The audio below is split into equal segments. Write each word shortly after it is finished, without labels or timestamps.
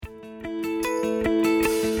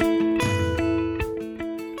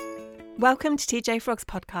Welcome to TJ Frog's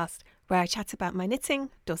podcast, where I chat about my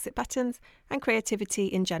knitting, Dorset buttons, and creativity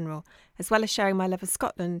in general, as well as sharing my love of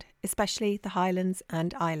Scotland, especially the Highlands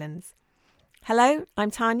and Islands. Hello,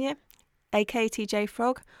 I'm Tanya, aka TJ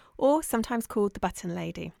Frog, or sometimes called the Button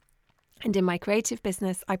Lady. And in my creative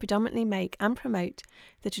business, I predominantly make and promote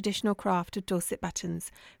the traditional craft of Dorset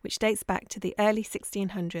buttons, which dates back to the early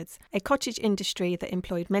 1600s, a cottage industry that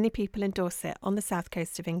employed many people in Dorset on the south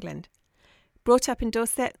coast of England. Brought up in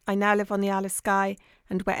Dorset, I now live on the Isle of Skye,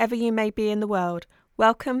 and wherever you may be in the world,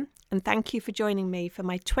 welcome and thank you for joining me for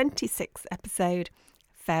my 26th episode.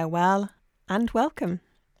 Farewell and welcome.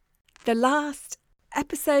 The last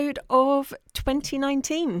episode of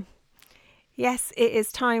 2019. Yes, it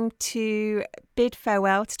is time to bid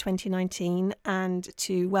farewell to 2019 and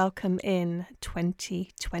to welcome in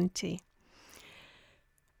 2020.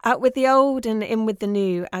 Out with the old and in with the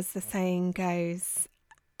new, as the saying goes.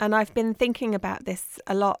 And I've been thinking about this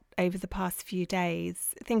a lot over the past few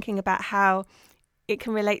days, thinking about how it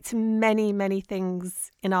can relate to many, many things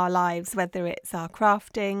in our lives, whether it's our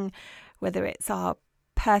crafting, whether it's our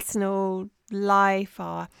personal life,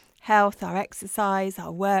 our health, our exercise,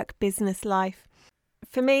 our work, business life.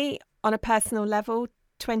 For me, on a personal level,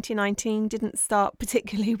 2019 didn't start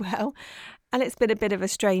particularly well, and it's been a bit of a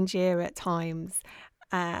strange year at times.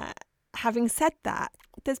 Having said that,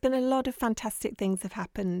 there's been a lot of fantastic things have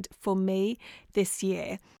happened for me this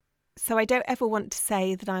year. So I don't ever want to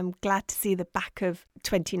say that I'm glad to see the back of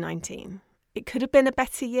 2019. It could have been a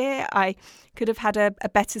better year. I could have had a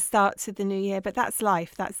better start to the new year, but that's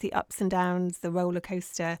life. That's the ups and downs, the roller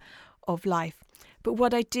coaster of life. But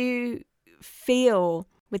what I do feel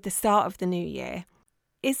with the start of the new year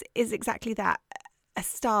is exactly that. A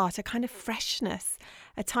start, a kind of freshness,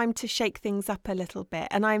 a time to shake things up a little bit.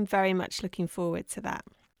 And I'm very much looking forward to that.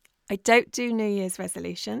 I don't do New Year's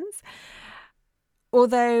resolutions,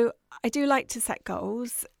 although I do like to set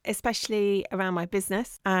goals, especially around my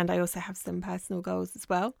business. And I also have some personal goals as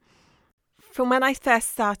well. From when I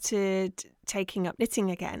first started taking up knitting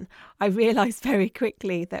again, I realised very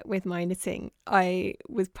quickly that with my knitting, I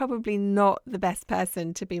was probably not the best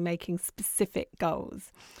person to be making specific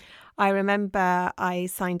goals. I remember I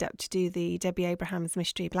signed up to do the Debbie Abraham's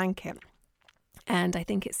mystery blanket, and I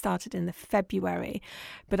think it started in the February,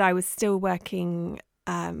 but I was still working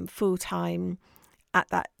full-time at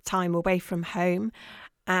that time away from home,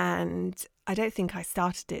 and I don't think I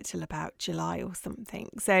started it till about July or something.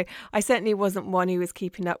 So I certainly wasn't one who was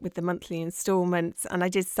keeping up with the monthly instalments, and I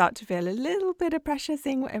did start to feel a little bit of pressure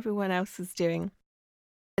seeing what everyone else was doing.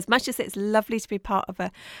 As much as it's lovely to be part of a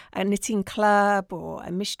knitting club or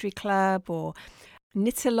a mystery club or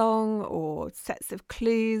knit along or sets of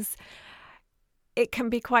clues, it can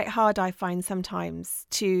be quite hard, I find, sometimes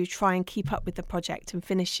to try and keep up with the project and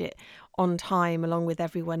finish it on time along with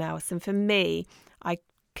everyone else. And for me, I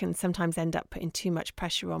can sometimes end up putting too much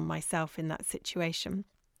pressure on myself in that situation.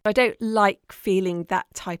 I don't like feeling that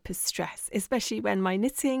type of stress, especially when my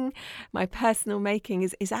knitting, my personal making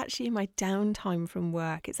is actually my downtime from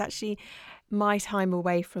work. It's actually my time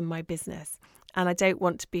away from my business. And I don't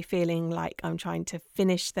want to be feeling like I'm trying to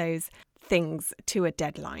finish those things to a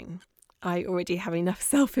deadline. I already have enough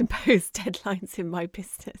self-imposed deadlines in my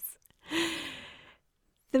business.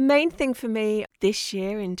 The main thing for me this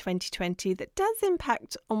year in 2020 that does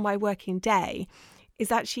impact on my working day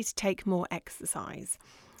is actually to take more exercise.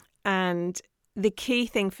 And the key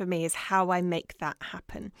thing for me is how I make that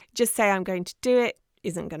happen. Just say I'm going to do it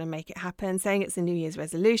isn't going to make it happen. Saying it's a New Year's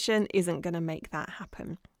resolution isn't going to make that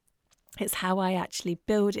happen. It's how I actually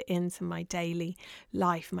build it into my daily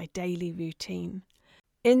life, my daily routine.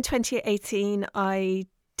 In 2018, I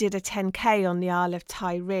did a 10K on the Isle of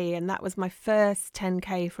Tiree, and that was my first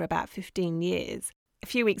 10K for about 15 years. A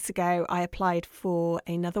few weeks ago, I applied for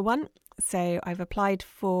another one. So I've applied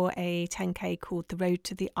for a 10K called The Road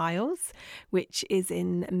to the Isles, which is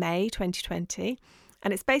in May 2020.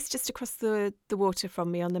 And it's based just across the water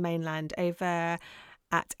from me on the mainland over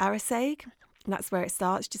at Arisaig. And that's where it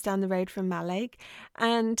starts, just down the road from Mallaig.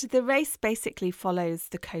 And the race basically follows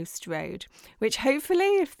the coast road, which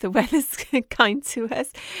hopefully, if the weather's kind to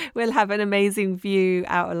us, we'll have an amazing view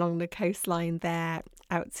out along the coastline there,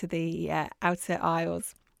 out to the outer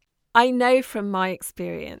isles. I know from my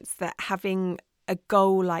experience that having a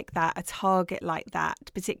goal like that, a target like that,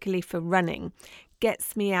 particularly for running,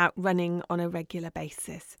 gets me out running on a regular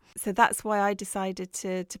basis. So that's why I decided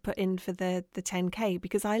to put in for the 10K,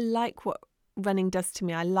 because I like what running does to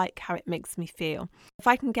me. I like how it makes me feel. If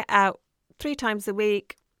I can get out 3 times a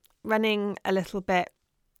week, running a little bit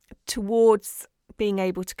towards being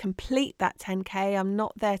able to complete that 10K, I'm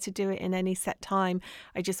not there to do it in any set time.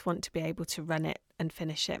 I just want to be able to run it and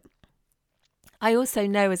finish it. I also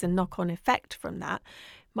know as a knock-on effect from that,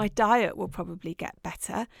 my diet will probably get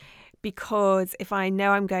better, because if I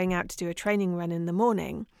know I'm going out to do a training run in the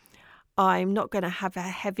morning, I'm not going to have a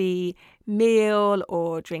heavy meal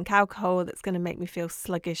or drink alcohol that's going to make me feel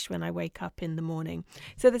sluggish when I wake up in the morning.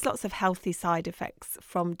 So there's lots of healthy side effects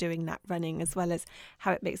from doing that running, as well as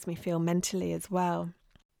how it makes me feel mentally as well.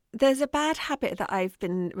 There's a bad habit that I've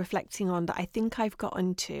been reflecting on that I think I've got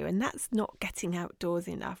into, and that's not getting outdoors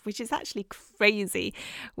enough, which is actually crazy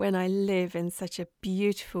when I live in such a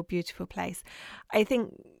beautiful, beautiful place. I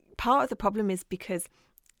think part of the problem is because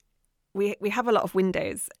we have a lot of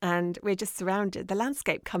windows and we're just surrounded. The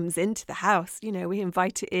landscape comes into the house, we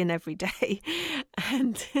invite it in every day.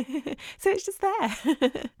 And so it's just there.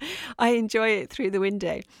 I enjoy it through the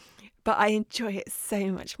window, but I enjoy it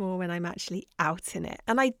so much more when I'm actually out in it.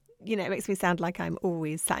 And it makes me sound like I'm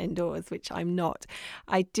always sat indoors, which I'm not.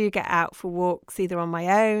 I do get out for walks either on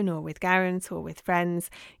my own or with Garant or with friends,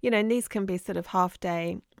 and these can be sort of half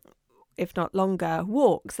day, if not longer,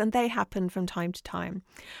 walks, and they happen from time to time.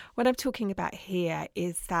 What I'm talking about here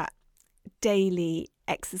is that daily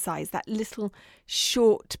exercise, that little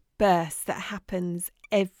short burst that happens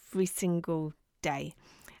every single day.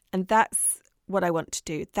 And that's what I want to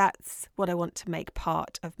do. That's what I want to make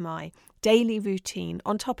part of my daily routine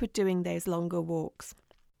on top of doing those longer walks.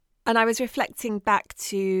 And I was reflecting back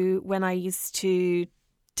to when I used to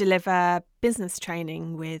deliver business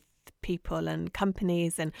training with people and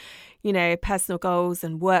companies and, personal goals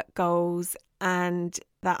and work goals and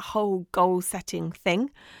that whole goal setting thing.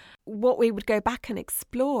 What we would go back and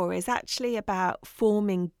explore is actually about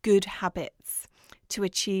forming good habits to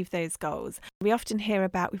achieve those goals. We often hear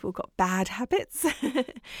about we've all got bad habits,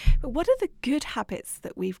 but what are the good habits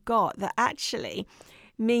that we've got that actually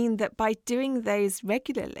mean that by doing those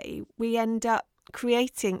regularly, we end up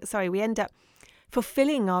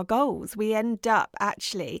fulfilling our goals. We end up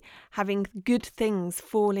actually having good things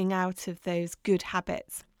falling out of those good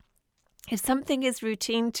habits. If something is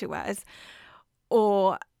routine to us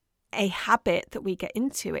or a habit that we get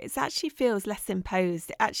into, it actually feels less imposed.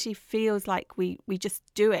 It actually feels like we just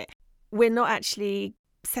do it. We're not actually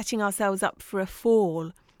setting ourselves up for a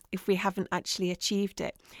fall if we haven't actually achieved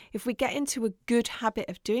it. If we get into a good habit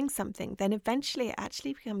of doing something, then eventually it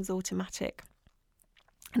actually becomes automatic.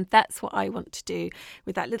 And that's what I want to do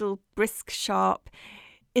with that little brisk, sharp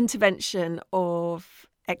intervention of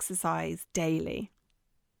exercise daily.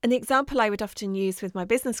 And the example I would often use with my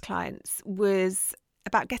business clients was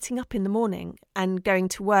about getting up in the morning and going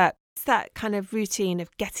to work. It's that kind of routine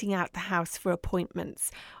of getting out the house for appointments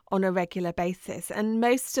on a regular basis. And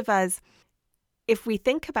most of us, if we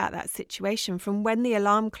think about that situation from when the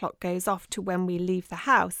alarm clock goes off to when we leave the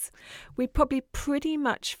house, we probably pretty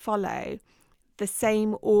much follow the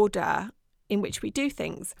same order in which we do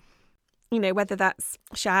things. Whether that's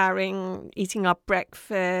showering, eating our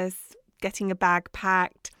breakfast, getting a bag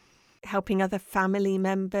packed, helping other family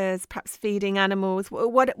members, perhaps feeding animals,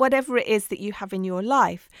 whatever it is that you have in your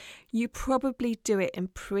life, you probably do it in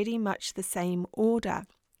pretty much the same order.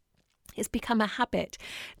 It's become a habit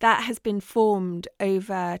that has been formed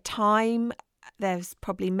over time. There's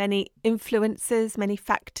probably many influences, many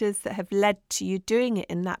factors that have led to you doing it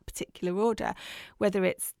in that particular order, whether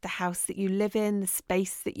it's the house that you live in, the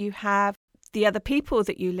space that you have, the other people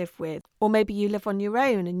that you live with, or maybe you live on your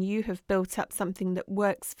own and you have built up something that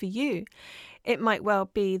works for you. It might well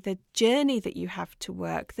be the journey that you have to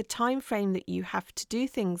work, the time frame that you have to do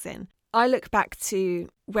things in. I look back to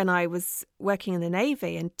when I was working in the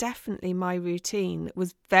Navy, and definitely my routine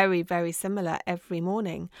was very, very similar every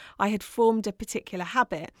morning. I had formed a particular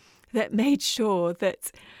habit that made sure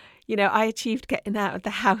that, I achieved getting out of the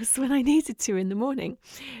house when I needed to in the morning,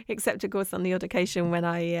 except, of course, on the odd occasion when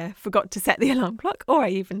I forgot to set the alarm clock, or I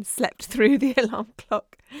even slept through the alarm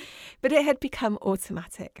clock. But it had become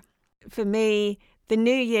automatic. For me, the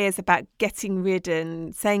new year's about getting rid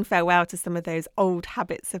and saying farewell to some of those old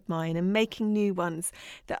habits of mine and making new ones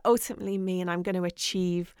that ultimately mean I'm going to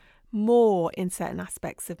achieve more in certain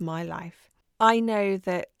aspects of my life. I know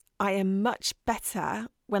that I am much better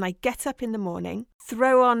when I get up in the morning,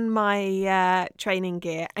 throw on my training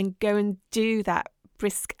gear and go and do that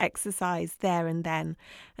brisk exercise there and then.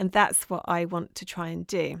 And that's what I want to try and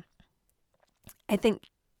do. I think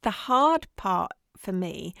the hard part for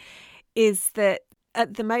me is that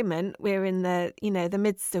at the moment we're in the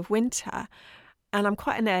midst of winter, and I'm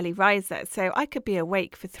quite an early riser, so I could be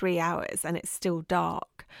awake for 3 hours and it's still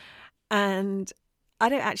dark, and I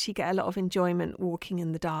don't actually get a lot of enjoyment walking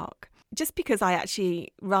in the dark, just because I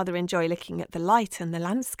actually rather enjoy looking at the light and the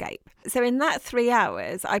landscape. So in that 3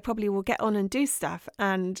 hours I probably will get on and do stuff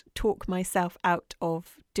and talk myself out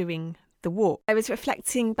of doing the walk. I was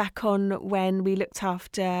reflecting back on when we looked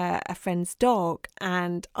after a friend's dog,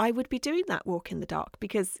 and I would be doing that walk in the dark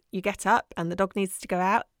because you get up and the dog needs to go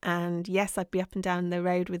out, and yes, I'd be up and down the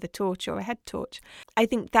road with a torch or a head torch. I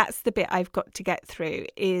think that's the bit I've got to get through,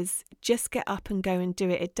 is just get up and go and do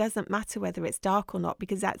it. It doesn't matter whether it's dark or not,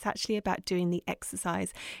 because that's actually about doing the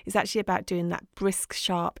exercise. It's actually about doing that brisk,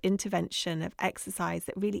 sharp intervention of exercise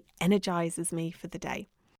that really energizes me for the day.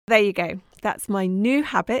 There you go. That's my new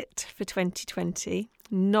habit for 2020,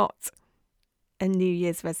 not a New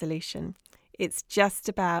Year's resolution. It's just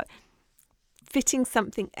about fitting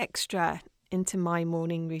something extra into my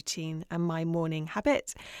morning routine and my morning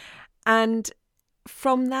habit. And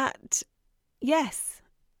from that, yes,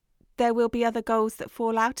 there will be other goals that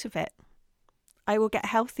fall out of it. I will get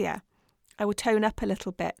healthier. I will tone up a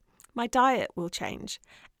little bit. My diet will change.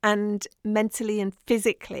 And mentally and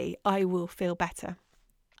physically, I will feel better.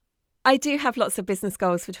 I do have lots of business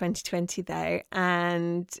goals for 2020 though,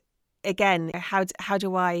 and again, how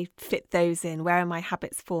do I fit those in? Where are my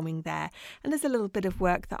habits forming there? And there's a little bit of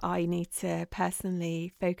work that I need to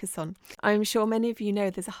personally focus on. I'm sure many of you know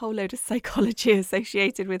there's a whole load of psychology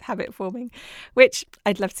associated with habit forming, which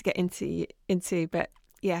I'd love to get into, but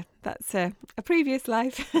yeah, that's a previous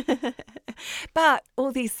life. But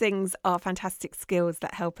all these things are fantastic skills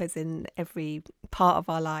that help us in every part of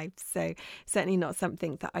our lives. So certainly not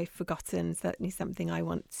something that I've forgotten, certainly something I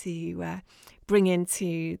want to bring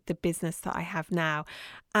into the business that I have now,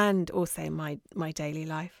 and also my daily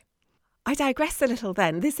life. I digress a little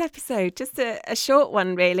then. This episode, just a short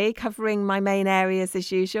one really, covering my main areas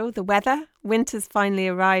as usual. The weather. Winter's finally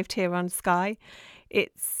arrived here on Skye.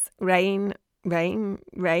 It's rain,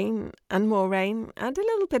 and more rain, and a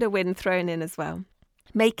little bit of wind thrown in as well.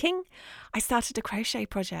 Making. I started a crochet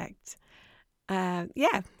project. Quite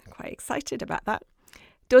excited about that.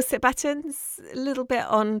 Dorset Buttons, a little bit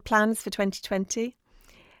on plans for 2020.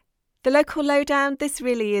 The local lowdown, this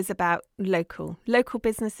really is about local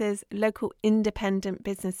businesses, local independent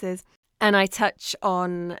businesses. And I touch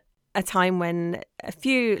on a time when a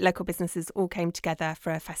few local businesses all came together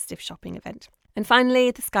for a festive shopping event. And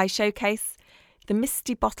finally, the Skye Showcase, the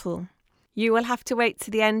Misty Bottle. You will have to wait to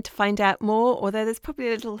the end to find out more, although there's probably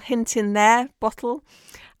a little hint in there, bottle.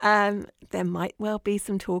 There might well be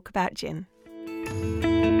some talk about gin.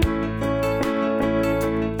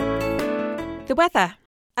 The weather.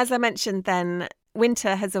 As I mentioned then,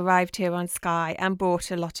 winter has arrived here on Skye and brought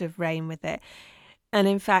a lot of rain with it. And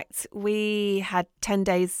in fact, we had 10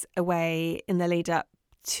 days away in the lead up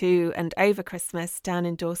to and over Christmas down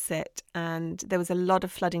in Dorset, and there was a lot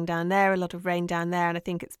of flooding down there, a lot of rain down there, and I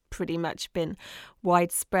think it's pretty much been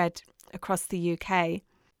widespread across the UK.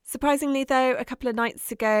 Surprisingly though, a couple of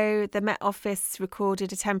nights ago, the Met Office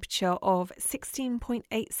recorded a temperature of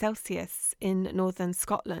 16.8 Celsius in northern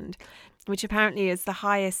Scotland, which apparently is the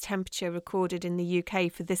highest temperature recorded in the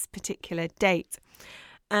UK for this particular date.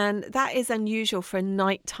 And that is unusual for a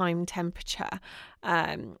nighttime temperature.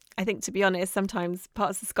 I think, to be honest, sometimes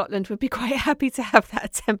parts of Scotland would be quite happy to have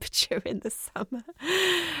that temperature in the summer.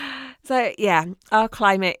 So, yeah, our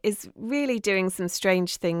climate is really doing some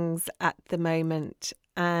strange things at the moment.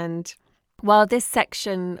 And while this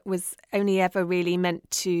section was only ever really meant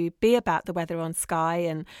to be about the weather on Skye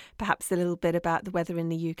and perhaps a little bit about the weather in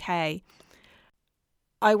the UK,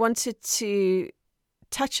 I wanted to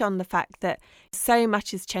touch on the fact that so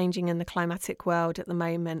much is changing in the climatic world at the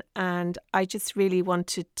moment, and I just really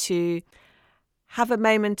wanted to have a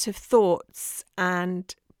moment of thoughts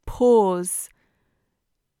and pause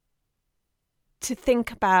to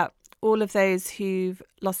think about all of those who've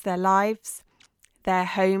lost their lives, their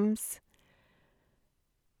homes,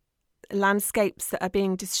 landscapes that are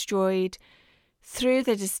being destroyed through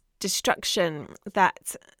the destruction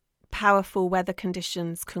that powerful weather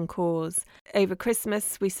conditions can cause. Over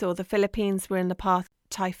Christmas, we saw the Philippines were in the path of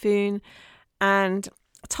typhoon, and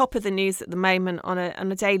top of the news at the moment on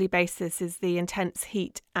a daily basis is the intense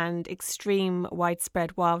heat and extreme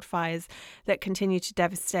widespread wildfires that continue to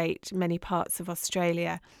devastate many parts of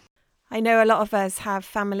Australia. I know a lot of us have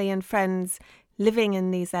family and friends living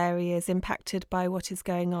in these areas impacted by what is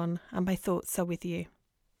going on, and my thoughts are with you.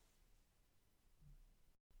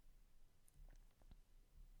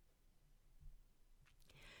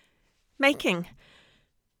 Making.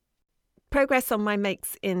 Progress on my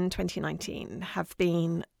makes in 2019 have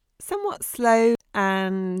been somewhat slow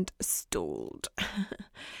and stalled.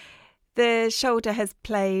 The shoulder has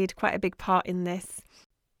played quite a big part in this.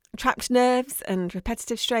 Trapped nerves and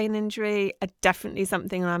repetitive strain injury are definitely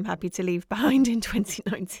something I'm happy to leave behind in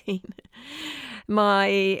 2019.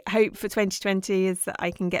 My hope for 2020 is that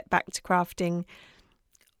I can get back to crafting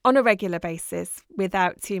on a regular basis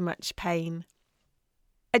without too much pain.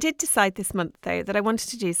 I did decide this month, though, that I wanted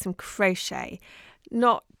to do some crochet,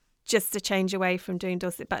 not just a change away from doing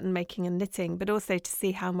Dorset button making and knitting, but also to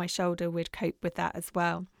see how my shoulder would cope with that as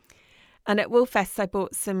well. And at Woolfest, I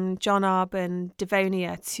bought some John Arbon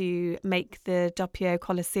Devonia to make the Doppio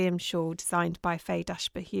Colosseum shawl designed by Faye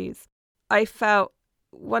Dashper Hughes. I felt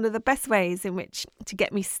one of the best ways in which to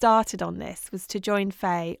get me started on this was to join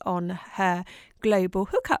Faye on her global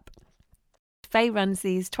hookup. Faye runs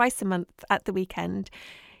these twice a month at the weekend,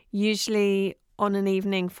 usually on an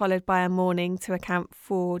evening followed by a morning to account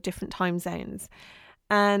for different time zones.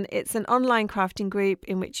 And it's an online crafting group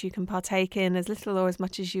in which you can partake in as little or as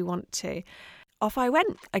much as you want to. Off I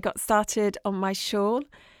went. I got started on my shawl.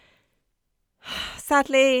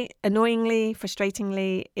 Sadly, annoyingly,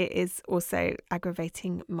 frustratingly, it is also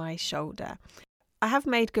aggravating my shoulder. I have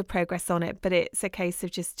made good progress on it, but it's a case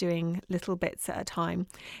of just doing little bits at a time.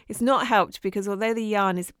 It's not helped because although the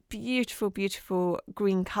yarn is beautiful, beautiful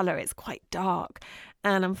green colour, it's quite dark,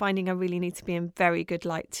 and I'm finding I really need to be in very good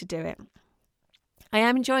light to do it. I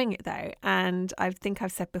am enjoying it though, and I think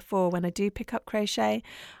I've said before, when I do pick up crochet,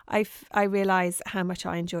 I realise how much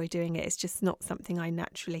I enjoy doing it. It's just not something I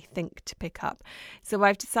naturally think to pick up. So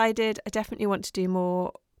I've decided I definitely want to do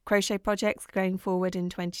more crochet projects going forward in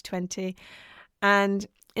 2020. And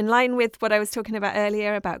in line with what I was talking about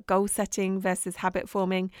earlier about goal setting versus habit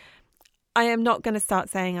forming, I am not going to start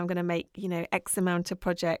saying I'm going to make, X amount of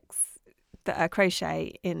projects that are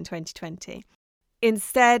crochet in 2020.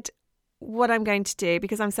 Instead, what I'm going to do,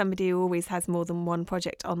 because I'm somebody who always has more than one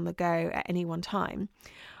project on the go at any one time,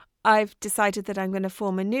 I've decided that I'm going to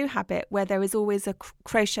form a new habit where there is always a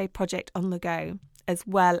crochet project on the go as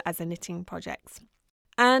well as a knitting project.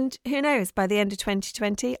 And who knows, by the end of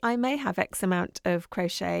 2020, I may have X amount of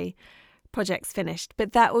crochet projects finished,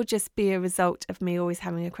 but that will just be a result of me always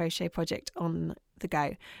having a crochet project on the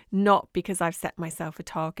go, not because I've set myself a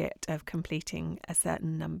target of completing a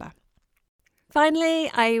certain number.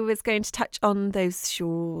 Finally, I was going to touch on those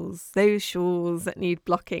shawls that need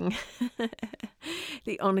blocking,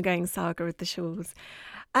 the ongoing saga of the shawls.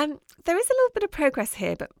 There is a little bit of progress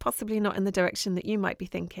here, but possibly not in the direction that you might be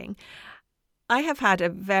thinking. I have had a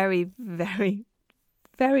very, very,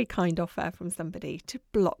 very kind offer from somebody to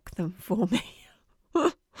block them for me.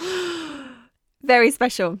 Very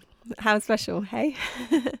special. How special, hey?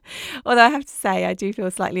 Although I have to say, I do feel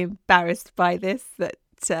slightly embarrassed by this, that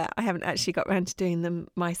I haven't actually got around to doing them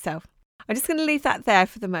myself. I'm just going to leave that there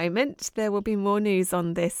for the moment. There will be more news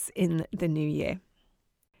on this in the new year.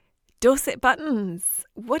 Dorset buttons.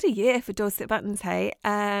 What a year for Dorset buttons, hey?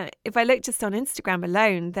 If I look just on Instagram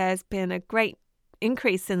alone, there's been a great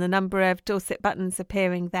increase in the number of Dorset buttons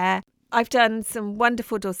appearing there. I've done some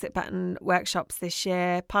wonderful Dorset button workshops this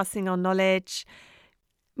year, passing on knowledge,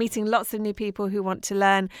 meeting lots of new people who want to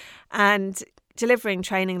learn, and delivering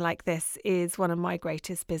training like this is one of my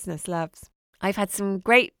greatest business loves. I've had some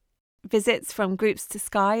great visits from groups to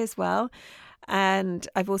Skye as well. And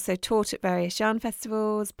I've also taught at various yarn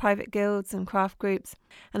festivals, private guilds and craft groups.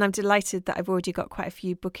 And I'm delighted that I've already got quite a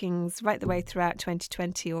few bookings right the way throughout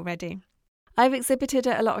 2020 already. I've exhibited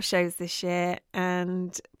at a lot of shows this year,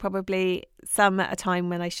 and probably some at a time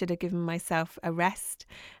when I should have given myself a rest.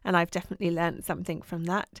 And I've definitely learnt something from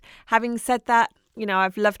that. Having said that,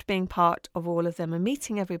 I've loved being part of all of them and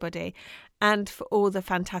meeting everybody, and for all the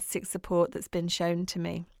fantastic support that's been shown to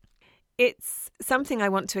me. It's something I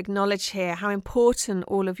want to acknowledge here, how important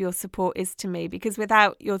all of your support is to me, because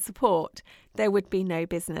without your support, there would be no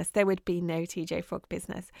business. There would be no TJ Frog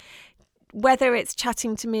business. Whether it's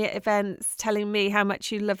chatting to me at events, telling me how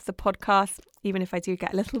much you love the podcast, even if I do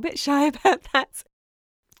get a little bit shy about that.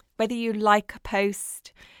 Whether you like a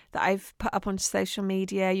post that I've put up on social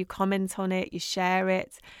media, you comment on it, you share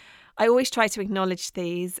it. I always try to acknowledge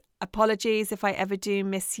these. Apologies if I ever do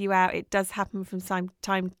miss you out. It does happen from time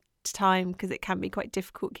to time because it can be quite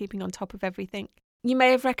difficult keeping on top of everything. You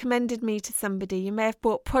may have recommended me to somebody. You may have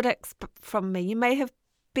bought products from me. You may have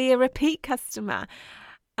been a repeat customer.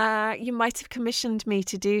 You might have commissioned me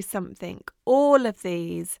to do something. All of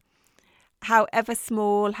these, however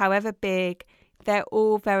small, however big, they're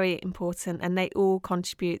all very important, and they all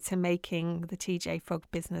contribute to making the TJ Frog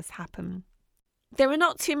business happen. There are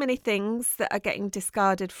not too many things that are getting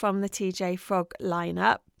discarded from the TJ Frog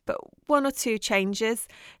lineup, but one or two changes.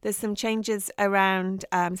 There's some changes around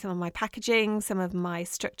some of my packaging, some of my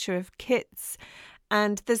structure of kits,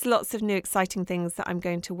 and there's lots of new exciting things that I'm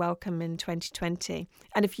going to welcome in 2020.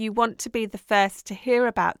 And if you want to be the first to hear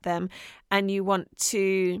about them, and you want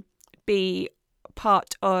to be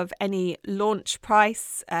part of any launch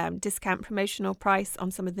price, discount promotional price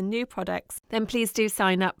on some of the new products, then please do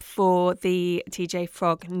sign up for the TJ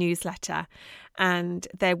Frog newsletter. And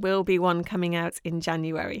there will be one coming out in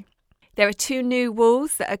January. There are 2 new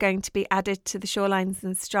wools that are going to be added to the Shorelines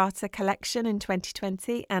and Strata collection in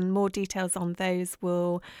 2020, and more details on those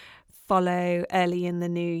will follow early in the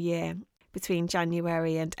new year. Between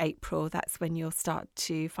January and April, that's when you'll start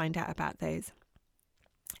to find out about those.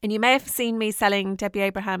 And you may have seen me selling Debbie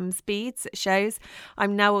Abraham's beads at shows.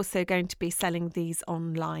 I'm now also going to be selling these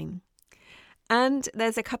online. And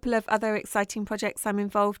there's a couple of other exciting projects I'm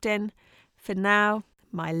involved in. For now,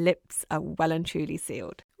 my lips are well and truly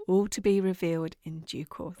sealed, all to be revealed in due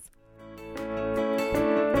course.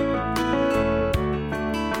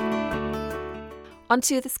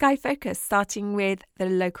 Onto the Skye focus, starting with the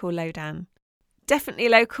local lowdown. Definitely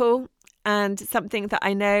local, and something that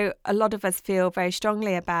I know a lot of us feel very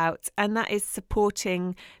strongly about, and that is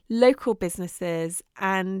supporting local businesses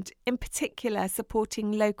and in particular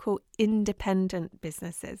supporting local independent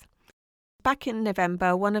businesses. Back in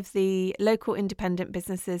November, one of the local independent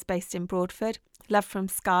businesses based in Broadford, Love from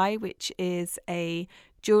Skye, which is a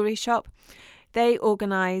jewellery shop, they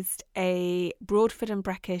organised a Broadford and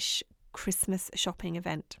Breckish Christmas shopping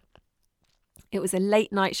event. It was a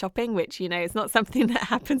late night shopping, which, you know, is not something that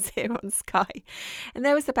happens here on Skye. And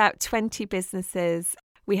there was about 20 businesses.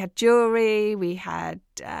 We had jewellery, we had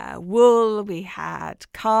wool, we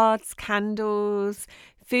had cards, candles,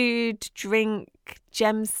 food, drink,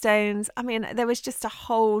 gemstones. I mean, there was just a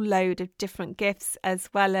whole load of different gifts, as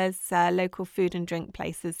well as local food and drink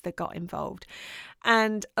places that got involved.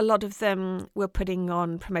 And a lot of them were putting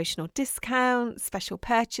on promotional discounts, special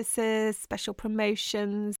purchases, special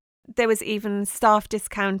promotions. There was even staff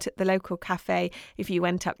discount at the local cafe if you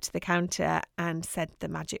went up to the counter and said the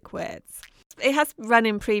magic words. It has run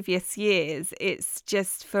in previous years. It's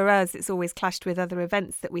just, for us, it's always clashed with other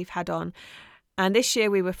events that we've had on. And this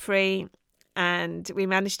year we were free and we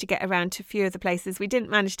managed to get around to a few of the places. We didn't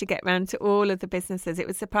manage to get around to all of the businesses. It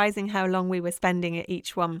was surprising how long we were spending at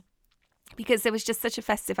each one, because there was just such a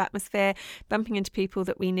festive atmosphere, bumping into people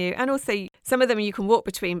that we knew. And also some of them you can walk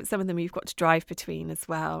between, but some of them you've got to drive between as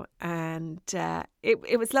well. And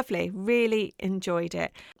it was lovely. Really enjoyed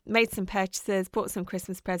it. Made some purchases, bought some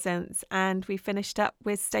Christmas presents, and we finished up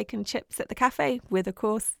with steak and chips at the cafe with, of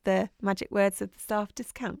course, the magic words of the staff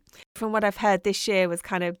discount. From what I've heard, this year was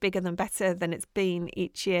kind of bigger than better than it's been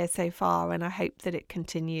each year so far, and I hope that it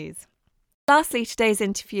continues. Lastly, today's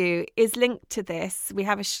interview is linked to this. We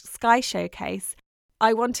have a Skye showcase.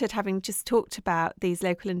 I wanted, having just talked about these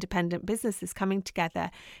local independent businesses coming together,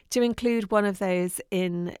 to include one of those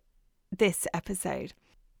in this episode.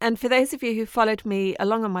 And for those of you who followed me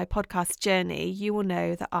along on my podcast journey, you will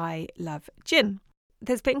know that I love gin.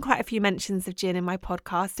 There's been quite a few mentions of gin in my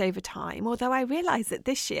podcast over time, although I realise that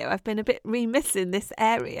this year I've been a bit remiss in this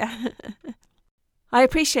area. I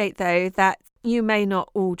appreciate, though, that you may not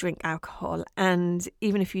all drink alcohol, and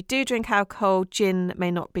even if you do drink alcohol, gin may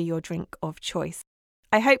not be your drink of choice.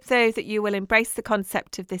 I hope, though, that you will embrace the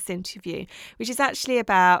concept of this interview, which is actually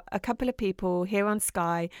about a couple of people here on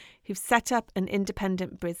Skye who've set up an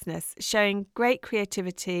independent business, showing great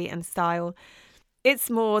creativity and style. It's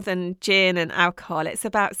more than gin and alcohol. It's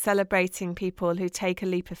about celebrating people who take a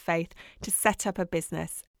leap of faith to set up a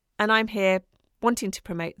business. And I'm here wanting to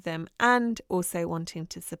promote them and also wanting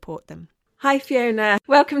to support them. Hi, Fiona.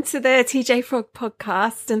 Welcome to the TJ Frog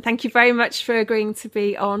podcast, and thank you very much for agreeing to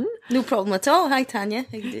be on. No problem at all. Hi, Tanya.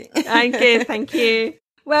 How you doing? I'm good, thank you.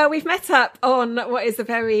 Well, we've met up on what is a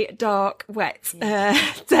very dark, wet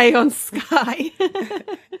day on Skye.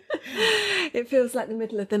 It feels like the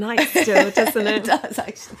middle of the night still, doesn't it? It does,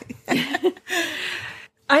 actually.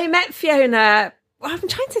 I met Fiona, well, I'm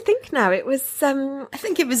trying to think now. It was... I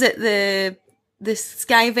think it was at the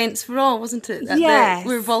Skye Events for All, wasn't it? Yes.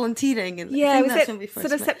 We were volunteering. And yeah, I was think it when we first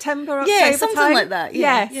sort of met. September, October Yeah, something time? like that.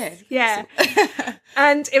 Yeah.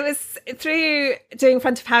 And it was through doing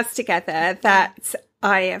front of house together that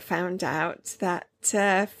I found out that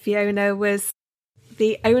Fiona was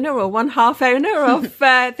the owner or one half owner of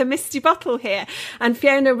the Misty Bottle here. And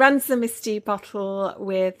Fiona runs the Misty Bottle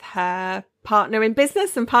with her partner in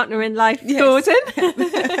business and partner in life, yes.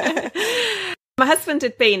 Gordon. My husband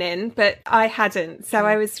had been in, but I hadn't. So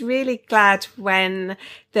I was really glad when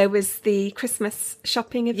there was the Christmas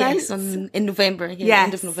shopping event. Yes, in November. Yeah, yes.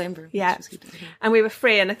 End of November. Yeah. And we were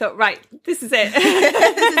free and I thought, right, this is it. This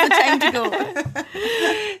is the time to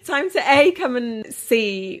go. Time to come and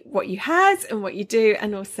see what you had and what you do,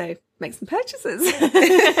 and also make some purchases. Some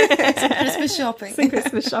Christmas shopping. Some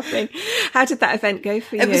Christmas shopping. How did that event go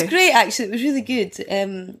for you? It was great, actually. It was really good.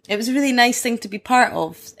 It was a really nice thing to be part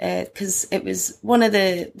of, because it was one of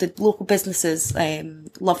the local businesses,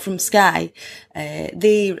 Love from Skye.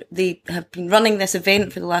 They have been running this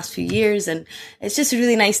event for the last few years, and it's just a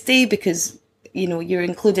really nice day because, you know, you're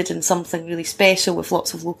included in something really special with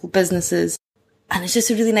lots of local businesses. And it's just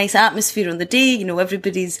a really nice atmosphere on the day. You know,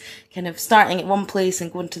 everybody's kind of starting at one place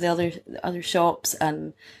and going to the other shops,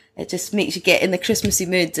 and it just makes you get in the Christmassy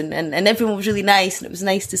mood. And everyone was really nice, and it was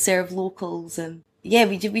nice to serve locals. And yeah,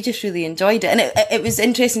 we just really enjoyed it. And it was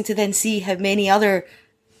interesting to then see how many other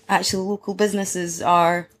actual local businesses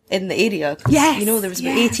are in the area. Yes. You know, there was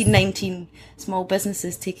about 18, 19 small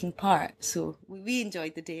businesses taking part. So we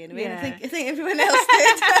enjoyed the day anyway. Yeah. And I think everyone else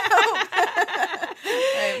did.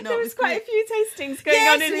 There was quite a few tastings going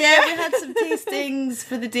on in here. We had some tastings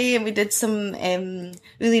for the day, and we did some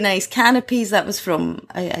really nice canopies. That was from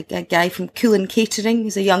a guy from Coolin Catering.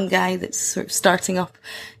 He's a young guy that's sort of starting up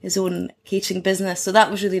his own catering business. So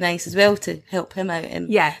that was really nice as well to help him out.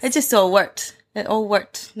 And it just all worked. It all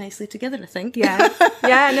worked nicely together, I think. Yeah.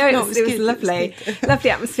 Yeah, no, it was good. lovely. Lovely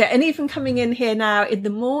atmosphere. And even coming in here now in the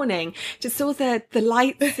morning, just all the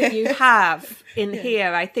lights that you have in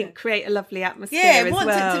here, I think create a lovely atmosphere as well.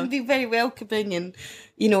 Yeah, I want it to be very welcoming, and,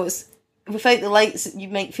 you know, it's without the lights, you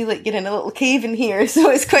might feel like you're in a little cave in here, so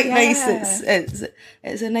it's quite nice.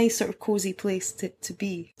 It's a nice sort of cosy place to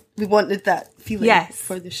be. We wanted that feeling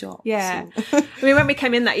for the shop. Yeah. So. I mean, when we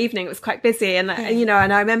came in that evening, it was quite busy, and you know,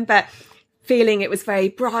 and I remember feeling it was very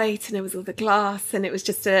bright, and there was all the glass, and it was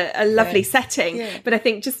just a lovely setting. Yeah. But I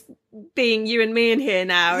think just being you and me in here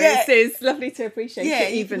now is lovely to appreciate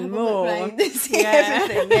it even more. See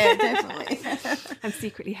everything. Yeah, definitely. I'm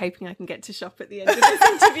secretly hoping I can get to shop at the end of this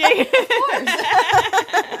interview.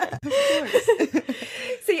 Of course.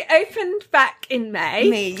 So you opened back in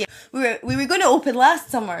May. Yeah. We were going to open last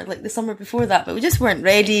summer, like the summer before that, but we just weren't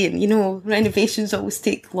ready, and, you know, renovations always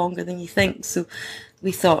take longer than you think. So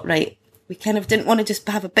we thought, right, we kind of didn't want to just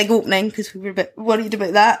have a big opening because we were a bit worried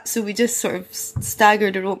about that. So we just sort of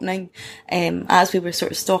staggered our opening as we were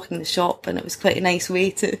sort of stocking the shop, and it was quite a nice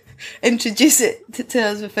way to introduce it to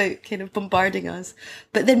us without kind of bombarding us.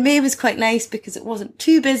 But then May was quite nice because it wasn't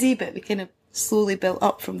too busy, but we kind of slowly built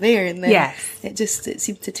up from there, and then it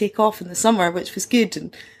seemed to take off in the summer, which was good.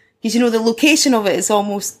 And because, you know, the location of it is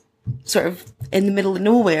almost sort of in the middle of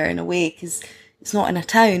nowhere in a way, because it's not in a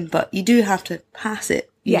town, but you do have to pass it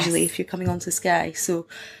usually if you're coming onto Skye. So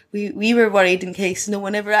we were worried in case no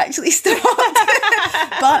one ever actually stopped.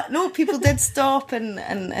 But no, people did stop,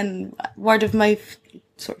 and word of mouth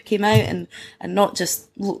sort of came out, and not just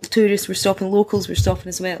tourists were stopping, locals were stopping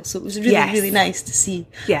as well. So it was really, really nice to see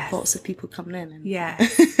lots of people coming in. And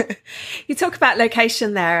You talk about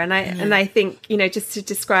location there, and I think, you know, just to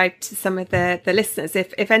describe to some of the listeners,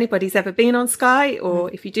 if anybody's ever been on Skye,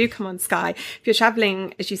 or if you do come on Skye, if you're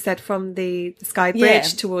travelling, as you said, from the Skye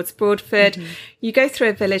Bridge towards Broadford, you go through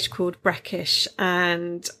a village called Breckish,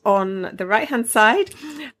 and on the right hand side,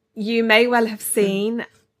 you may well have seen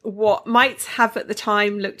what might have at the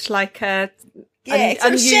time looked like a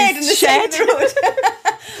unused shed in the side road.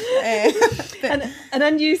 an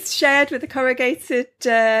unused shed with a corrugated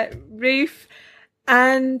roof,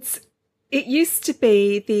 and it used to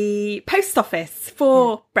be the post office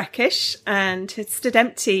for Breckish, and had stood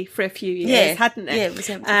empty for a few years, hadn't it? Yeah, it was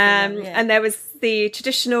empty. And there was the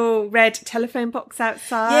traditional red telephone box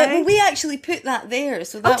outside. Yeah, well, we actually put that there.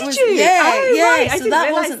 So that did you? Right. I didn't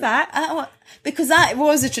realise that. Because that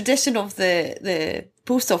was a tradition of the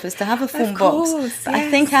post office to have a phone box. But I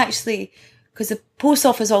think actually, because the post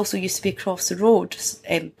office also used to be across the road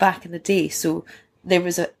back in the day, so there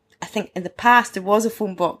was I think in the past there was a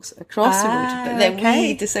phone box across the road, but then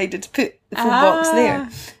we decided to put the phone box there.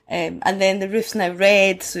 And then the roof's now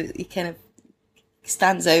red, so it kind of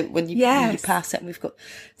stands out when you pass it. And we've got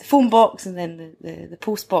the phone box and then the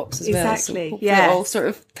post box as well. So hopefully it all sort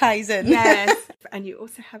of ties in. Yes. And you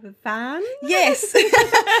also have a van? Yes.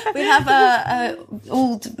 We have a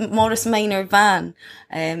old Morris Minor van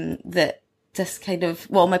that just kind of,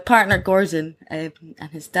 well, my partner Gordon and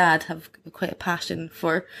his dad have quite a passion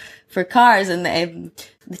for cars, and they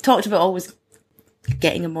talked about always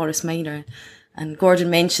getting a Morris Minor, and Gordon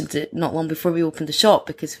mentioned it not long before we opened the shop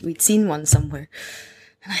because we'd seen one somewhere.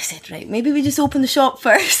 And I said, right, maybe we just open the shop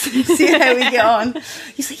first and see how we get on.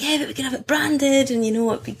 He's like, yeah, but we can have it branded, and, you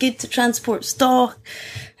know, it'd be good to transport stock.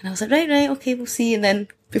 And I was like, right, okay, we'll see. And then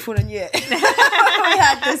before I knew it, we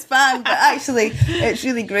had this van. But actually, it's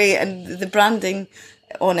really great, and the branding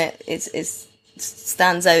on it is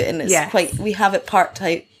stands out, and it's quite. We have it parked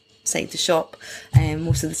outside the shop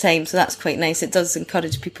most of the time. So that's quite nice. It does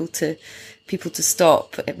encourage people to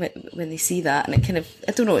stop when they see that, and it kind of,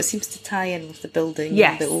 I don't know, it seems to tie in with the building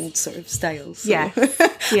and the old sort of style. So. Yeah.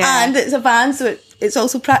 And it's a van, so it's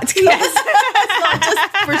also practical. Yes. It's not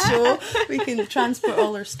just for show. We can transport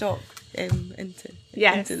all our stock into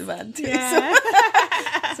the van too. Yeah.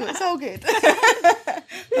 So it's all good.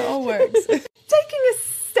 It all works. Taking a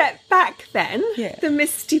step back then, the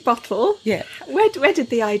Misty Bottle. Yeah. Where did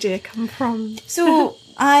the idea come from? So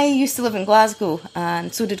I used to live in Glasgow,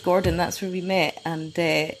 and so did Gordon. That's where we met, and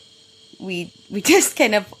we just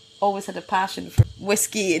kind of always had a passion for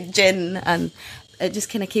whiskey and gin, and it just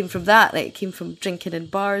kind of came from that. Like, it came from drinking in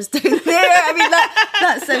bars down there. I mean,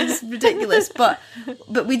 that sounds ridiculous, but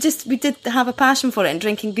we did have a passion for it, and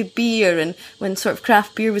drinking good beer. And when sort of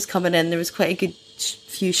craft beer was coming in, there was quite a good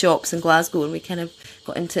few shops in Glasgow, and we kind of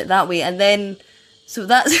got into it that way. And then, so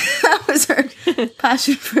that was our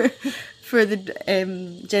passion for the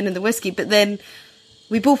gin and the whiskey. But then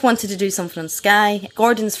we both wanted to do something on Skye.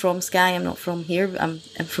 Gordon's from Skye. I'm not from here. I'm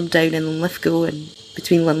from down in Linlithgow, and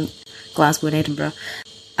between Glasgow and Edinburgh.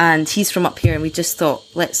 And he's from up here, and we just thought,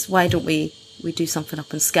 why don't we do something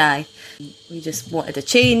up in Skye? We just wanted a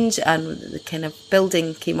change, and the kind of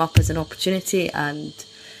building came up as an opportunity, and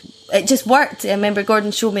it just worked. I remember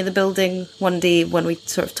Gordon showed me the building one day when we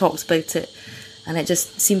sort of talked about it, and it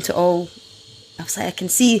just seemed to all, I was like,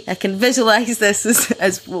 I can visualise this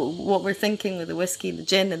as what we're thinking with the whiskey and the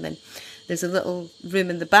gin. And then there's a little room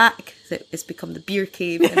in the back that has become the beer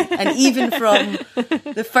cave. And even from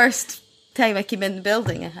the first time I came in the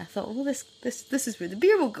building, I thought, oh, this is where the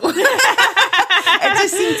beer will go. It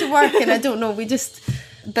just seemed to work, and I don't know, we just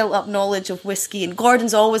built up knowledge of whiskey. And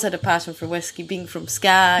Gordon's always had a passion for whiskey, being from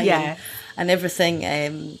Skye and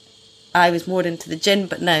everything. I was more into the gin,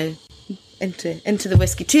 but now into the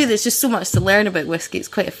whiskey too. There's just so much to learn about whiskey. It's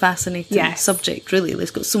quite a fascinating subject, really. It's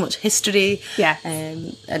got so much history,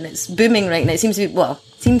 and it's booming right now. It seems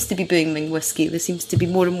to be booming whiskey. There seems to be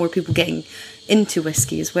more and more people getting into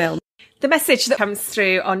whiskey as well. The message that comes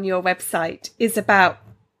through on your website is about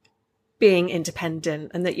being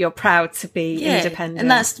independent, and that you're proud to be independent.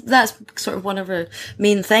 And that's sort of one of our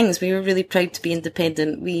main things. We were really proud to be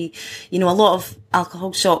independent. We, a lot of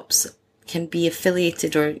alcohol shops can be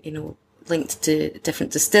affiliated or, linked to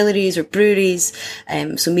different distilleries or breweries,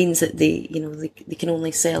 so means that they can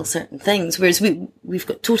only sell certain things, whereas we've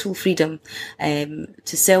got total freedom to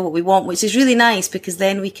sell what we want, which is really nice, because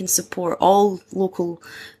then we can support all local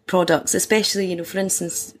products, especially, for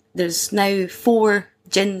instance, there's now 4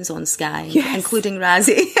 gins on Skye, including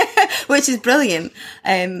Razzie, which is brilliant.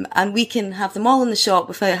 And we can have them all in the shop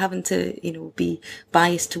without having to, be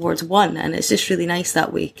biased towards one. And it's just really nice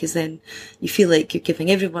that way, because then you feel like you're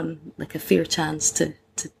giving everyone like a fair chance to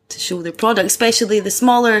show their product, especially the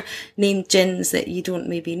smaller named gins that you don't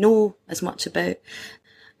maybe know as much about.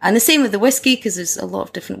 And the same with the whiskey, because there's a lot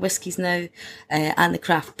of different whiskies now, and the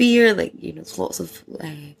craft beer, there's lots of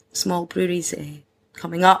small breweries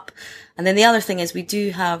coming up. And then the other thing is we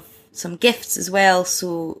do have some gifts as well.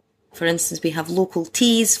 So, for instance, we have local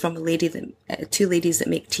teas from two ladies that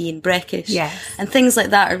make tea in Breckish. Yes. And things like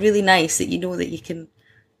that are really nice, that that you can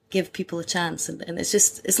give people a chance. And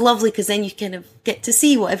it's lovely, because then you kind of get to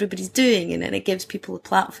see what everybody's doing, and then it gives people a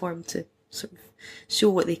platform to sort of show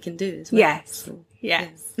what they can do as well. Yes. So,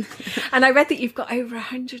 yes. Yeah. And I read that you've got over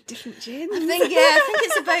 100 different gins. I think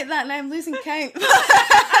it's about that now. I'm losing count.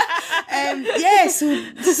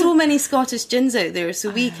 So many Scottish gins out there. So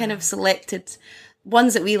we kind of selected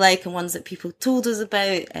ones that we like and ones that people told us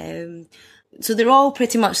about. So they're all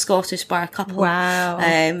pretty much Scottish, bar a couple. Wow.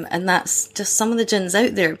 And that's just some of the gins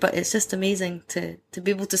out there, but it's just amazing to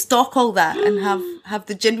be able to stock all that and have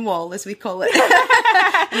the gin wall, as we call it.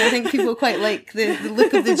 And I think people quite like the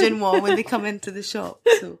look of the gin wall when they come into the shop.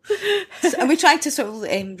 So and we try to sort of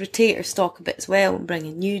rotate our stock a bit as well, and bring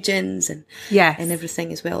in new gins and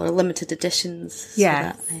everything as well, or limited editions.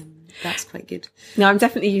 So that's quite good. No, I'm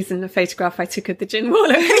definitely using the photograph I took of the gin wall.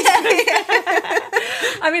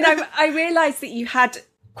 I mean, I realised that you had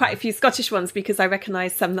quite a few Scottish ones, because I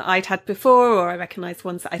recognised some that I'd had before, or I recognised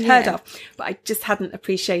ones that I'd heard of, but I just hadn't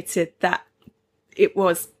appreciated that it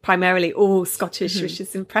was primarily all Scottish, which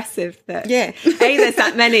is impressive that A, there's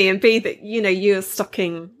that many, and B, that, you're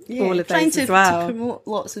stocking all of those as well. Trying to promote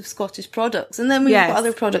lots of Scottish products. And then we've got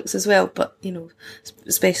other products as well, but,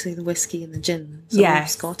 especially the whiskey and the gin. Some are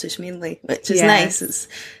Scottish mainly, which is nice.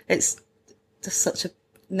 It's just such a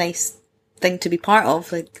nice thing to be part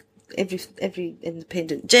of. Like, every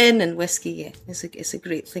independent gin and whiskey, it's a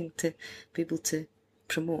great thing to be able to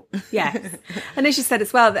promote. Yes. And as you said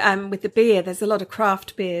as well, with the beer, there's a lot of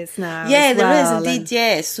craft beers now. Yeah, there is well, indeed.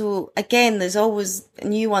 Yeah. So again, there's always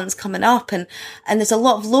new ones coming up, and there's a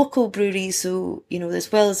lot of local breweries. So, you know,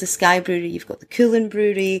 as well as the Skye Brewery, you've got the Coolin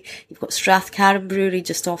Brewery, you've got Strathcarron Brewery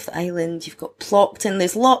just off the island, you've got Plockton.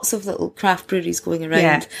 There's lots of little craft breweries going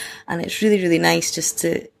around, and it's really, really nice just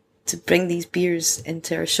to bring these beers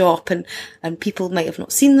into our shop, and people might have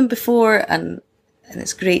not seen them before, and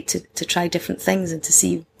it's great to try different things and to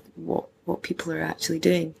see what people are actually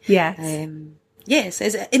doing. Yes. Yes,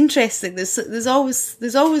 it's interesting. There's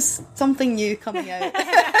always something new coming out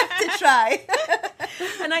to try.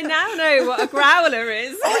 And I now know what a growler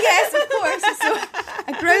is. Oh yes, of course. So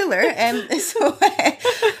a growler. I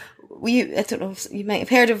don't know if you might have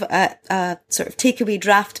heard of a sort of takeaway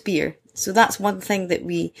draft beer. So that's one thing that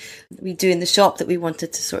we do in the shop that we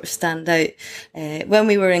wanted to sort of stand out. When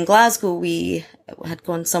we were in Glasgow, we had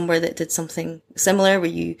gone somewhere that did something similar, where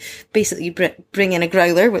you basically bring in a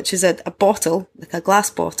growler, which is a bottle, like a glass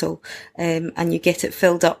bottle, and you get it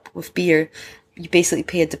filled up with beer. You basically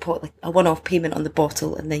pay like a one-off payment on the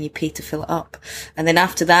bottle, and then you pay to fill it up. And then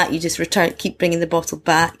after that, you just keep bringing the bottle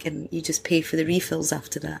back, and you just pay for the refills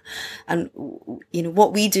after that. And, you know,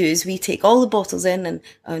 what we do is we take all the bottles in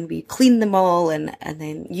and we clean them all and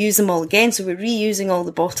then use them all again. So we're reusing all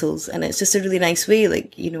the bottles, and it's just a really nice way,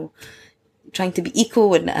 like, you know, trying to be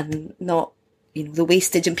eco and not, you know, the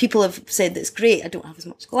wastage. And people have said that's great. I don't have as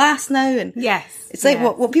much glass now. And yes, it's like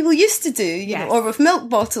what people used to do, you know, or with milk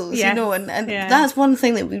bottles, you know, and that's one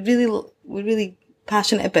thing that we're really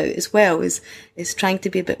passionate about as well, is trying to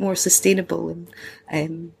be a bit more sustainable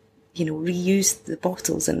and, you know, reuse the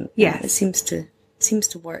bottles, and it seems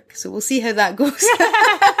to work. So we'll see how that goes.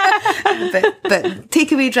 but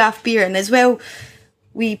takeaway draft beer, and as well,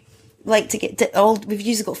 we like to get we've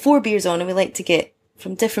usually got 4 beers on, and we like to get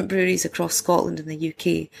from different breweries across Scotland and the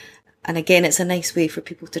UK. And again, it's a nice way for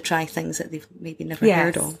people to try things that they've maybe never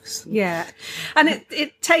heard of. So. Yeah. And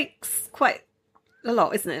it takes quite a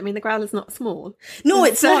lot, isn't it? I mean, the growler's not small. No,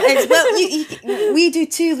 it's not. We do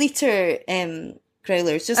 2 litre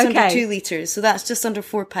growlers, just under 2 litres. So that's just under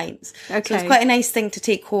 4 pints. Okay. So it's quite a nice thing to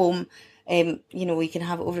take home. You know, you can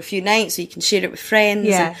have it over a few nights, so you can share it with friends.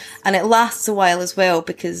 Yeah. And it lasts a while as well,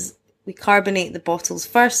 because we carbonate the bottles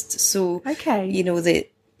first, so you know that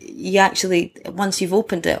you actually, once you've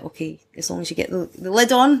opened it, as long as you get the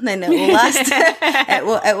lid on, then it will last.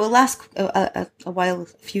 it will last a while, a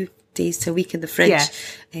few days to a week in the fridge,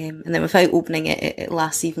 and then without opening it, it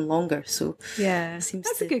lasts even longer. So it seems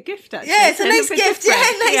that's a good gift, actually. Yeah, it's a nice gift.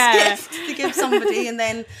 Gift to give somebody, and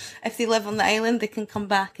then if they live on the island, they can come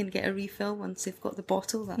back and get a refill once they've got the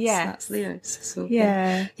bottle. That's theirs. So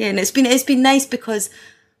and it's been nice, because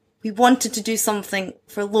we wanted to do something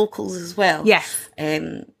for locals as well. Yes.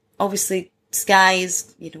 Obviously, Skye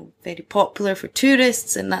is, you know, very popular for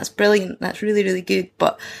tourists, and that's brilliant. That's really, really good.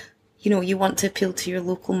 But, you know, you want to appeal to your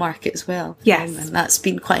local market as well. Yes. And that's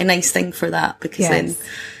been quite a nice thing for that, because then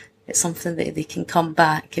it's something that they can come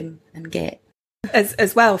back and get.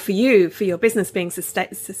 As well, for your business being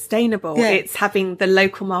sustainable, it's having the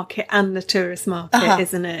local market and the tourist market,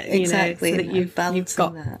 isn't it? Exactly. You know, so that you've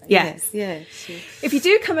got that. Yes. So. If you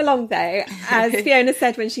do come along, though, as Fiona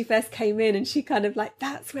said when she first came in, and she kind of like,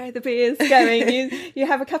 that's where the beer's going. You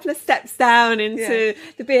have a couple of steps down into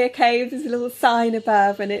the beer cave. There's a little sign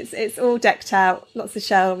above, and it's all decked out, lots of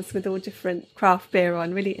shelves with all different craft beer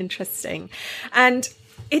on. Really interesting. And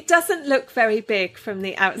it doesn't look very big from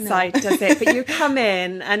the outside, does it? But you come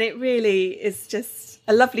in, and it really is just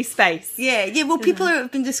a lovely space. Yeah. Well, people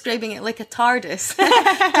have been describing it like a TARDIS.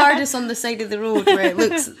 TARDIS on the side of the road, where it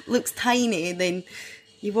looks tiny, and then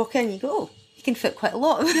you walk in, you go, oh, you can fit quite a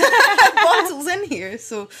lot of bottles in here.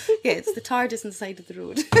 So, it's the TARDIS on the side of the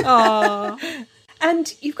road. Oh.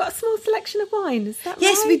 And you've got a small selection of wine, is that right?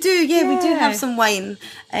 Yes, we do. Yeah, we do have some wine.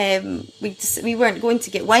 We weren't going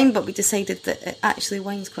to get wine, but we decided that actually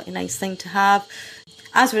wine's quite a nice thing to have.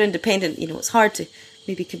 As we're independent, you know, it's hard to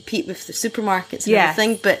maybe compete with the supermarkets and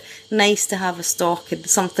everything, but nice to have a stock, and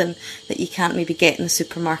something that you can't maybe get in the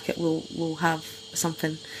supermarket. We'll have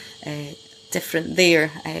something different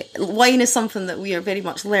there. Wine is something that we are very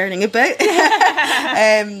much learning about.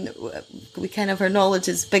 We kind of, our knowledge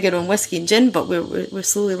is bigger on whiskey and gin, but we're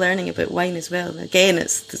slowly learning about wine as well. And again,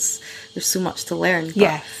 there's so much to learn.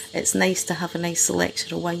 But it's nice to have a nice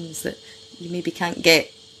selection of wines that you maybe can't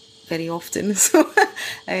get very often. So,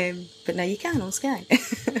 but now you can on Skye.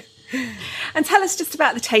 And tell us just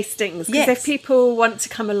about the tastings, because if people want to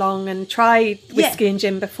come along and try whiskey and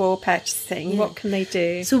gin before purchasing, what can they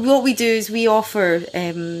do? So what we do is we offer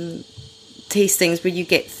tastings where you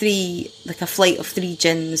get a flight of 3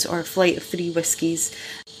 gins or a flight of 3 whiskies,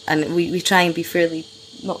 and we try and be fairly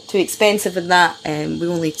not too expensive in that. We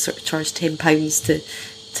only sort of charge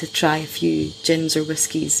 £10 to try a few gins or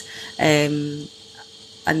whiskies, and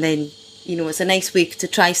then it's a nice way to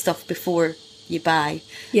try stuff before you buy.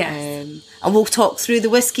 Yes. And we'll talk through the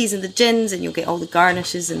whiskies and the gins, and you'll get all the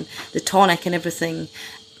garnishes and the tonic and everything.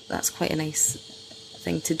 That's quite a nice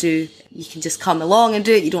thing to do. You can just come along and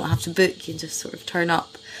do it. You don't have to book. You can just sort of turn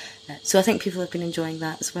up. So I think people have been enjoying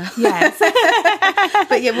that as well. Yes.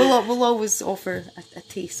 But yeah, we'll always offer a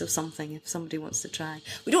taste of something if somebody wants to try.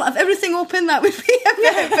 We don't have everything open. That would be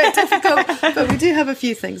a bit difficult. But we do have a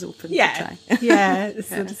few things open to try. Yeah,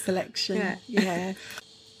 sort of selection. Yeah.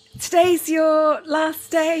 Today's your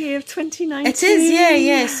last day of 2019. It is,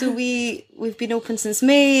 yeah. So we've been open since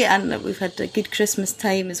May, and we've had a good Christmas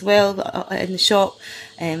time as well in the shop.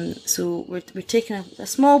 So we're taking a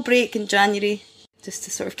small break in January just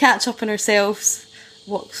to sort of catch up on ourselves.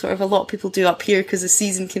 What sort of a lot of people do up here because the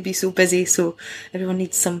season can be so busy. So everyone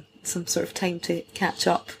needs some sort of time to catch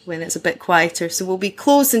up when it's a bit quieter. So we'll be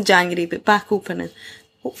closed in January, but back open and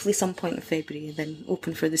hopefully some point in February, and then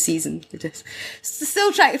open for the season. We're just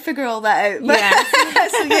still trying to figure all that out. But,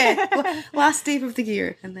 so yeah, last day of the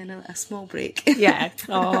year, and then a small break. Yeah.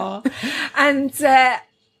 Oh, and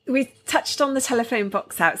we touched on the telephone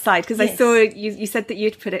box outside because I saw you said that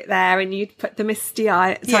you'd put it there, and you'd put the Misty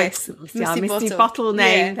Bottle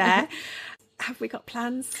name there. Have we got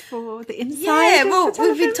plans for the inside? Yeah, well,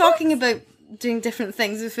 we've been talking about doing different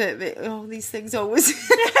things with it, but these things always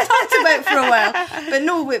talked about for a while. But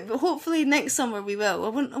no, but hopefully next summer we will. I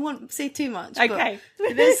won't say too much. Okay,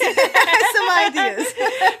 but there's some ideas.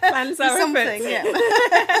 Plans are something. Yeah.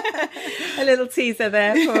 A little teaser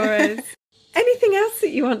there for us. Anything else that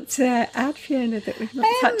you want to add, Fiona, that we've not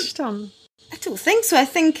touched on? I don't think so. I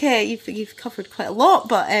think you've covered quite a lot,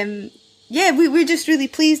 but we're just really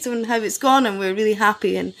pleased on how it's gone, and we're really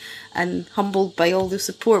happy and humbled by all the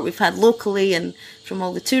support we've had locally and from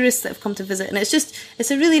all the tourists that have come to visit. And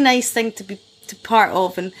it's a really nice thing to be part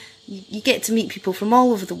of, and you get to meet people from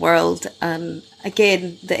all over the world. And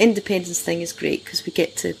again, the independence thing is great because we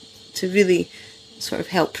get to really sort of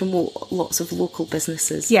help promote lots of local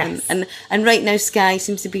businesses. Yes. And right now Skye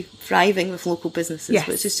seems to be thriving with local businesses, yes.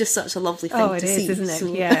 which is just such a lovely thing to see. Isn't it?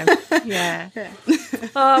 So. Yeah.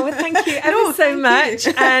 Oh, well, thank you ever so much,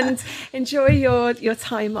 and enjoy your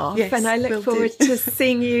time off. Yes, and I look forward to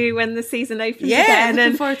seeing you when the season opens again. Yeah,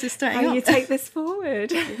 looking forward to starting how up. you take this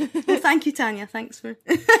forward. Well, thank you, Tanya. Thanks for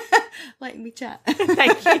letting me chat.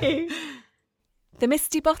 Thank you. The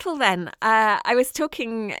Misty Bottle then. I was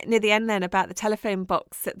talking near the end then about the telephone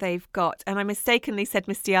box that they've got, and I mistakenly said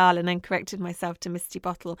Misty Isle and then corrected myself to Misty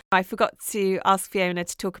Bottle. I forgot to ask Fiona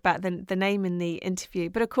to talk about the name in the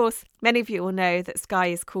interview, but of course many of you will know that Skye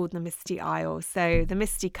is called the Misty Isle, so the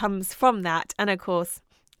Misty comes from that, and of course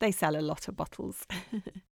they sell a lot of bottles.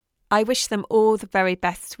 I wish them all the very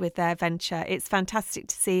best with their venture. It's fantastic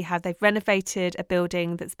to see how they've renovated a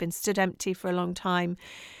building that's been stood empty for a long time.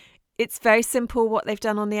 It's very simple what they've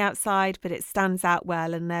done on the outside, but it stands out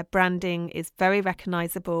well, and their branding is very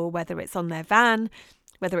recognisable, whether it's on their van,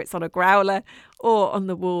 whether it's on a growler, or on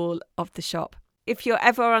the wall of the shop. If you're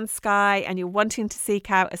ever on Skye and you're wanting to seek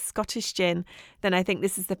out a Scottish gin, then I think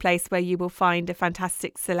this is the place where you will find a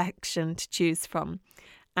fantastic selection to choose from.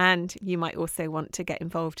 And you might also want to get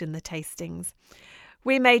involved in the tastings.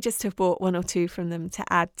 We may just have bought 1 or 2 from them to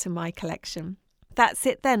add to my collection. That's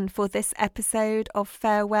it then for this episode of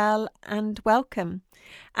Farewell and Welcome,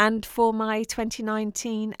 and for my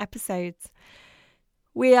 2019 episodes.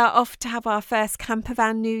 We are off to have our first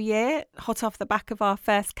campervan New Year, hot off the back of our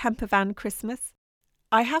first campervan Christmas.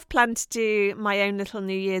 I have planned to do my own little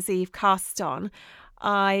New Year's Eve cast on.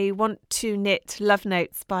 I want to knit Love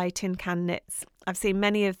Notes by Tin Can Knits. I've seen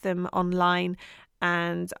many of them online,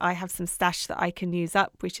 and I have some stash that I can use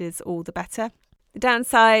up, which is all the better. The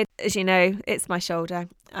downside, as you know, it's my shoulder.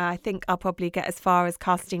 I think I'll probably get as far as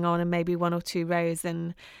casting on and maybe 1 or 2 rows,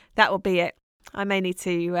 and that will be it. I may need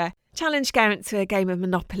to challenge Garrett to a game of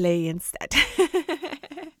Monopoly instead.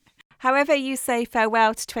 However you say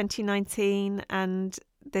farewell to 2019 and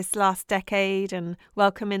this last decade and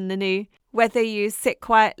welcome in the new, whether you sit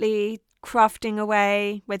quietly crafting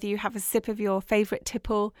away, whether you have a sip of your favourite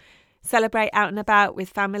tipple, celebrate out and about with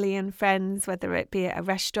family and friends, whether it be at a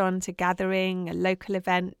restaurant, a gathering, a local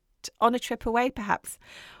event, on a trip away perhaps.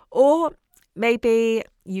 Or maybe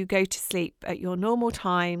you go to sleep at your normal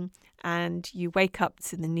time and you wake up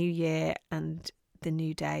to the new year and the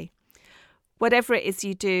new day. Whatever it is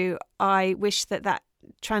you do, I wish that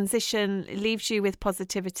transition leaves you with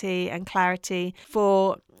positivity and clarity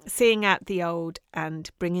for seeing out the old and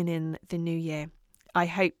bringing in the new year. I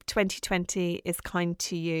hope 2020 is kind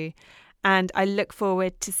to you, and I look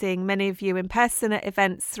forward to seeing many of you in person at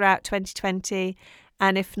events throughout 2020,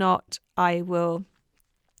 and if not, I will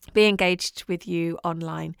be engaged with you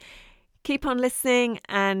online. Keep on listening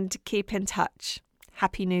and keep in touch.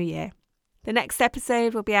 Happy New Year. The next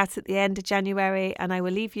episode will be out at the end of January, and I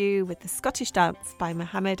will leave you with The Scottish Dance by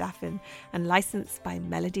Mohammed Affin and licensed by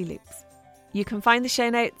Melody Loops. You can find the show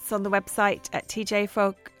notes on the website at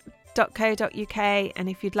tjfrog.co.uk, and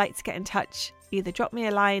if you'd like to get in touch, either drop me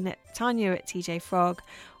a line at tanya@tjfrog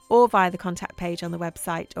or via the contact page on the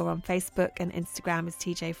website, or on Facebook and Instagram as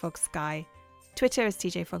TJ Skye, Twitter as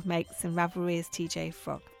TJ Frog Makes, and Ravelry as TJ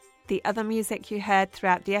Frog. The other music you heard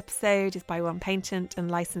throughout the episode is by Ron Paintant and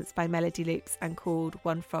licensed by Melody Loops and called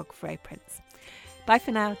One Frog for a Prince. Bye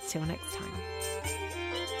for now, till next time.